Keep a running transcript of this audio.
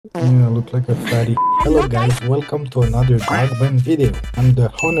Yeah, I look like a fatty. Hello guys, welcome to another darkbun video. I'm the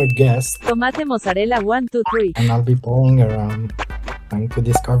honored guest. Tomate mozzarella 1, 2, 3. And I'll be playing around, trying to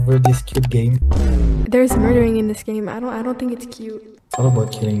discover this cute game. There's murdering in this game. I don't think it's cute. It's all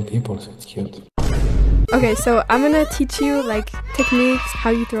about killing people, so it's cute. Okay, so I'm gonna teach you like techniques, how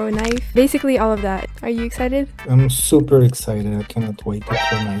you throw a knife, basically all of that. Are you excited? I'm super excited. I cannot wait to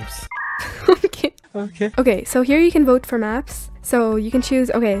throw knives. Okay, so here you can vote for maps. So you can choose,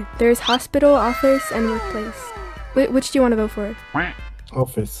 okay, there's hospital, office, and workplace. Which do you want to vote for?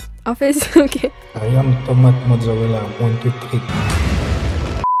 Office. Office? Okay. I am tomato mozzarella 1, 2,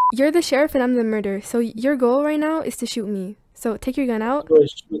 3. You're the sheriff and I'm the murderer. So your goal right now is to shoot me. So take your gun out.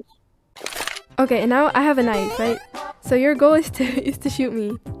 Okay, and now I have a knife, right? So your goal is to shoot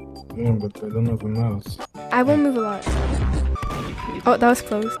me. Yeah, but I don't have a mouse. I won't move a lot. Oh, that was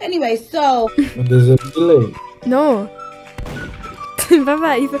close. Anyway, so... But there's a delay. No.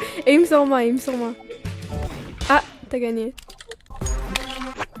 Papa, aim sur moi, aim sur moi. Ah, t'as gagné.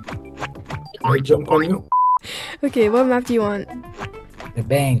 I jump on you. Okay, what map do you want? The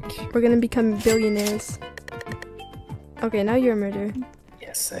bank. We're gonna become billionaires. Okay, now you're a murderer.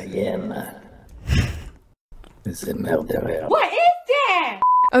 Yes, I am. It's a murderer. What is that?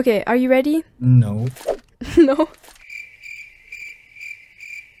 Okay, are you ready? No. No.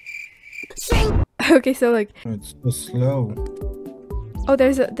 Okay, so like, It's so slow. oh,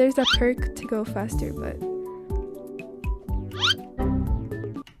 there's a perk to go faster, but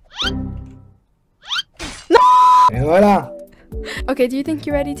Et voilà! okay. Do you think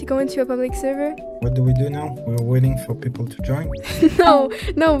you're ready to go into a public server? What do we do now? We're waiting for people to join.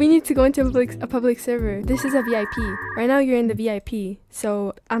 No, we need to go into a public server. This is a VIP. Right now you're in the VIP,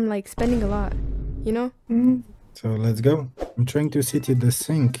 so I'm like spending a lot, you know? So let's go. I'm trying to sit at the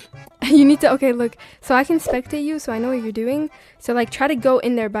sink. You need to, okay, look, so I can spectate you, so I know what you're doing. So like try to go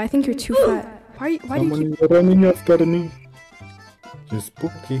in there, but I think you're too fat. Why do you Someone keep... is running after me. You're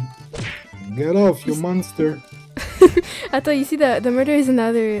spooky. Get off, you monster. I thought you see the murder is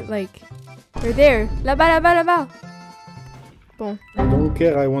another, like, they're there. Là-bas, là-bas, là-bas. Bon. I don't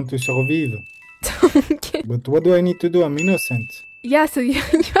care, I want to survive. Okay. But what do I need to do? I'm innocent. Yeah, so you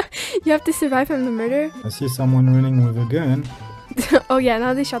have to survive from the murder. I see someone running with a gun. Oh yeah,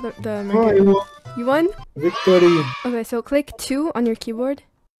 now they shot the Oh, murderer. I won. You won? Victory. Okay, so click 2 on your keyboard.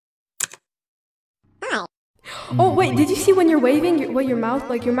 Oh wait, did you see when you're waving, your mouth,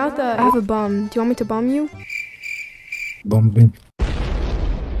 like your mouth, I have a bomb. Do you want me to bomb you? Bombing.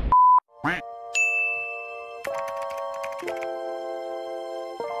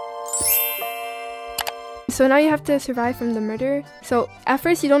 So now you have to survive from the murder. So at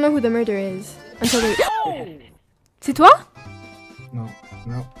first you don't know who the murderer is until they... C'est toi? No.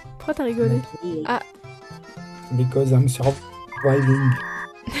 Pourquoi t'as rigolé? Ah. Because I'm surviving.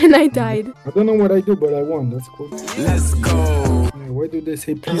 And I died. I don't know what I do, but I won. That's cool. Let's go. Why do they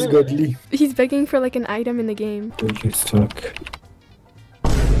say please God leave? He's begging for like an item in the game. You suck.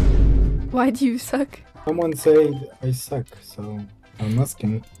 Why do you suck? Someone said I suck, so I'm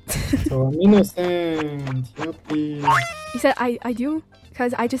asking. So I'm innocent. Yuppie. You said I do?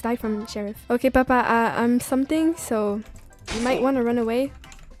 Because I just died from sheriff. Okay, Papa, I'm something, so you might want to run away.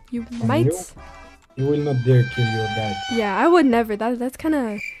 You might. You will not dare kill your dad. Yeah, I would never. That's kind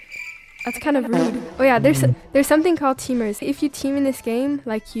of rude. Oh yeah, there's something called teamers. If you team in this game,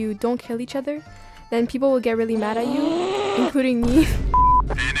 like you don't kill each other, then people will get really mad at you, including me.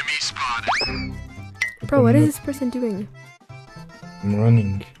 Enemy spotted. Bro, what is this person doing? I'm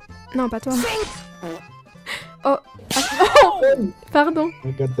running. Non, pas toi. Oh, oh, pardon.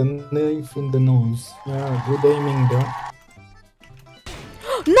 I got the knife in the nose. Yeah, good aiming though.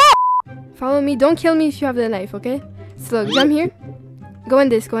 No! Follow me. Don't kill me if you have the knife, okay? So look, jump here. Go in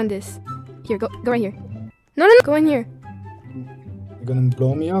this. Here, go right here. No, go in here. You're gonna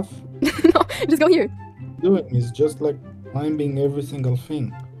blow me off? No, just go here. Doing is just like climbing every single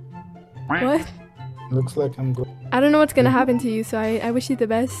thing. What? Looks like I'm good. I don't know what's gonna happen to you, so I wish you the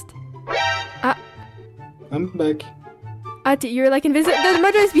best. I'm back. You're like invisible. The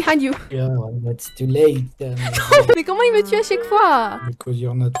murderer is behind you. Yeah, that's too late. Mais comment il me tue à chaque fois? Because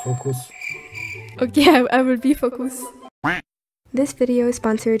you're not focused. Okay, I will be focused. This video is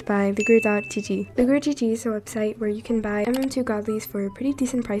sponsored by Ligger.gg. Ligger.gg is a website where you can buy MM2 Godlies for pretty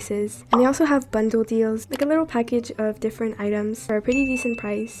decent prices. And they also have bundle deals, like a little package of different items for a pretty decent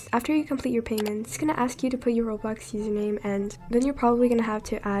price. After you complete your payments, it's going to ask you to put your Roblox username, and then you're probably going to have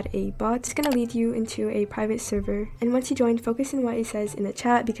to add a bot. It's going to lead you into a private server. And once you join, focus on what it says in the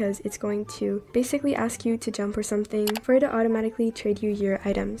chat, because it's going to basically ask you to jump or something for it to automatically trade you your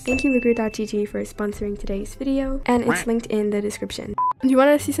items. Thank you Ligger.gg for sponsoring today's video, and it's linked in the description. Do you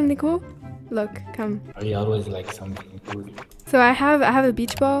want to see something cool? Look, come. I always like something cool. So I have a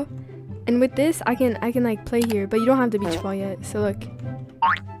beach ball, and with this I can like play here, but you don't have the beach ball yet. So look.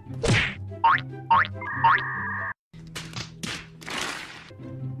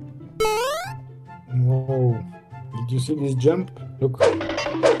 Whoa. Did you see this jump? Look.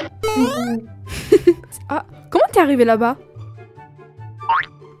 Ah, comment t'es arrivé là-bas?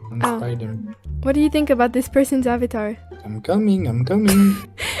 I'm Oh. Spider-Man. What do you think about this person's avatar? I'm coming, I'm coming.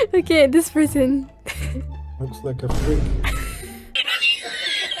 Okay, this person. Looks like a freak.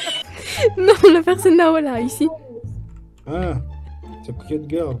 Non, la personne là, voilà, ici. Ah, it's a cute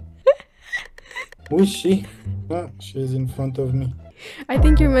girl. Who is she? Ah, she's in front of me. I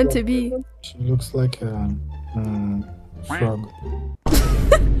think you're meant to be. She looks like a frog.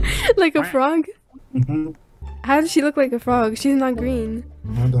 Like a frog? Mhm. How does she look like a frog? She's not green.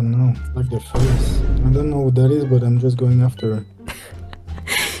 I don't know. Like the face. I don't know who that is, but I'm just going after her.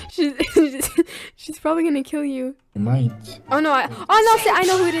 She's she's probably gonna kill you. She might. Oh no! I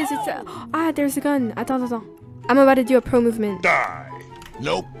know who it is. It's there's a gun. Attends. I'm about to do a pro movement. Die.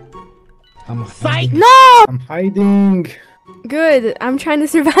 Nope. I'm hiding. No! I'm hiding. Good. I'm trying to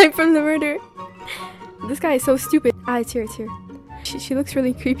survive from the murder. This guy is so stupid. It's here. It's here. She looks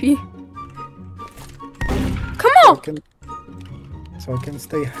really creepy. Come on! So I can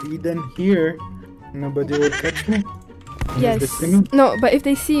stay hidden here. Nobody will catch me. Unless they Yes. see me. No, but if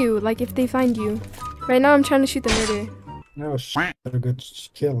they see you, like if they find you. Right now I'm trying to shoot the murderer. No, I got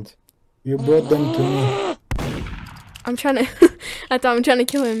killed. You brought them to me. I'm trying to I thought I'm trying to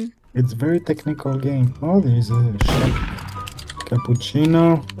kill him. It's very technical game. Oh, there's a shot.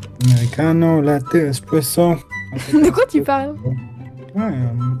 Cappuccino, Americano, latte, espresso. De quoi tu parles?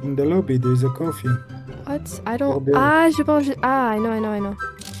 In the lobby, there's a coffee. What? I don't. Order. Je pense. I know.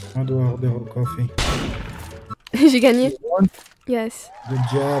 How do I order a coffee? J'ai gagné. One. Yes. Good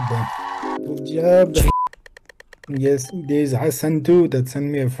job. Good job. Yes, there's Hassan too that sent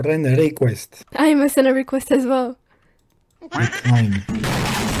me a friend request. I must send a request as well. Decline.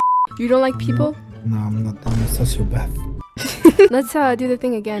 You don't like people? No, I'm not. I'm a sociopath. Let's do the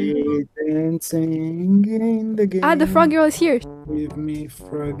thing again. Dancing in the game. The frog girl is here. With me,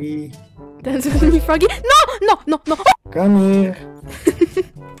 Froggy. Dance with me, froggy. No. Come here.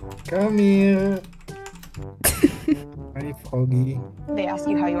 Come here. Hi, Froggy. They ask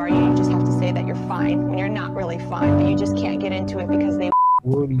you how you are, you just have to say that you're fine when you're not really fine, but you just can't get into it because they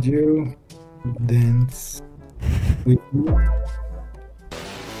Would you dance with me?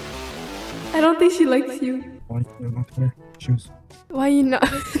 I don't think she likes you. Why you not wear shoes? Why you not?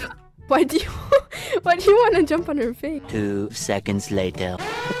 Why do you want to jump on her face? 2 seconds later.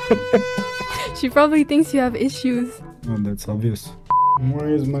 She probably thinks you have issues. Oh, that's obvious. Where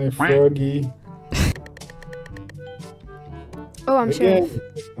is my Froggy? Oh, I'm sure. Again,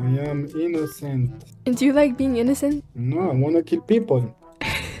 I am innocent. And do you like being innocent? No, I wanna kill people.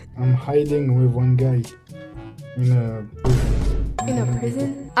 I'm hiding with one guy in a prison. In a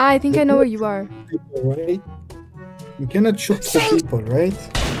prison? I think I know where you are. People, right? You cannot shoot 2 people, right?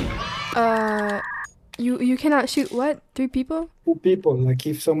 You cannot shoot what? 3 people? 2 people. Like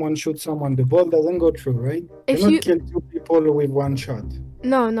if someone shoots someone, the ball doesn't go through, right? If You you- cannot kill 2 people with 1 shot.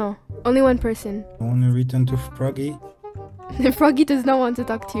 No. Only one person. I wanna return to Froggy. Froggy does not want to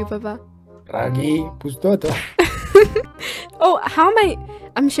talk to you, Papa. Froggy, pousse-toi, toi. Oh, how am I?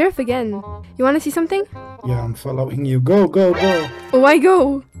 I'm sheriff again. You want to see something? Yeah, I'm following you. Go, go, go. Why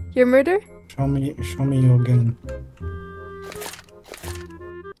go? Your murder? Show me your gun.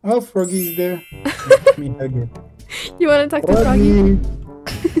 Oh, Froggy's there. Let me hug her. You want to talk to Froggy?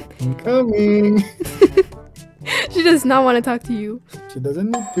 Froggy, I'm coming. She does not want to talk to you. She doesn't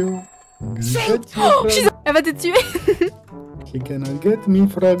need to. I'm gonna get you, Oh, Froggy. elle va te tuer. She cannot get me,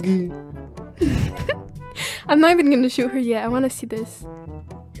 Froggy. I'm not even gonna shoot her yet. I want to see this.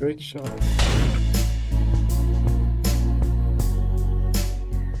 Great shot.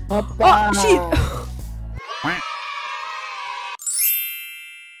 Oh, she.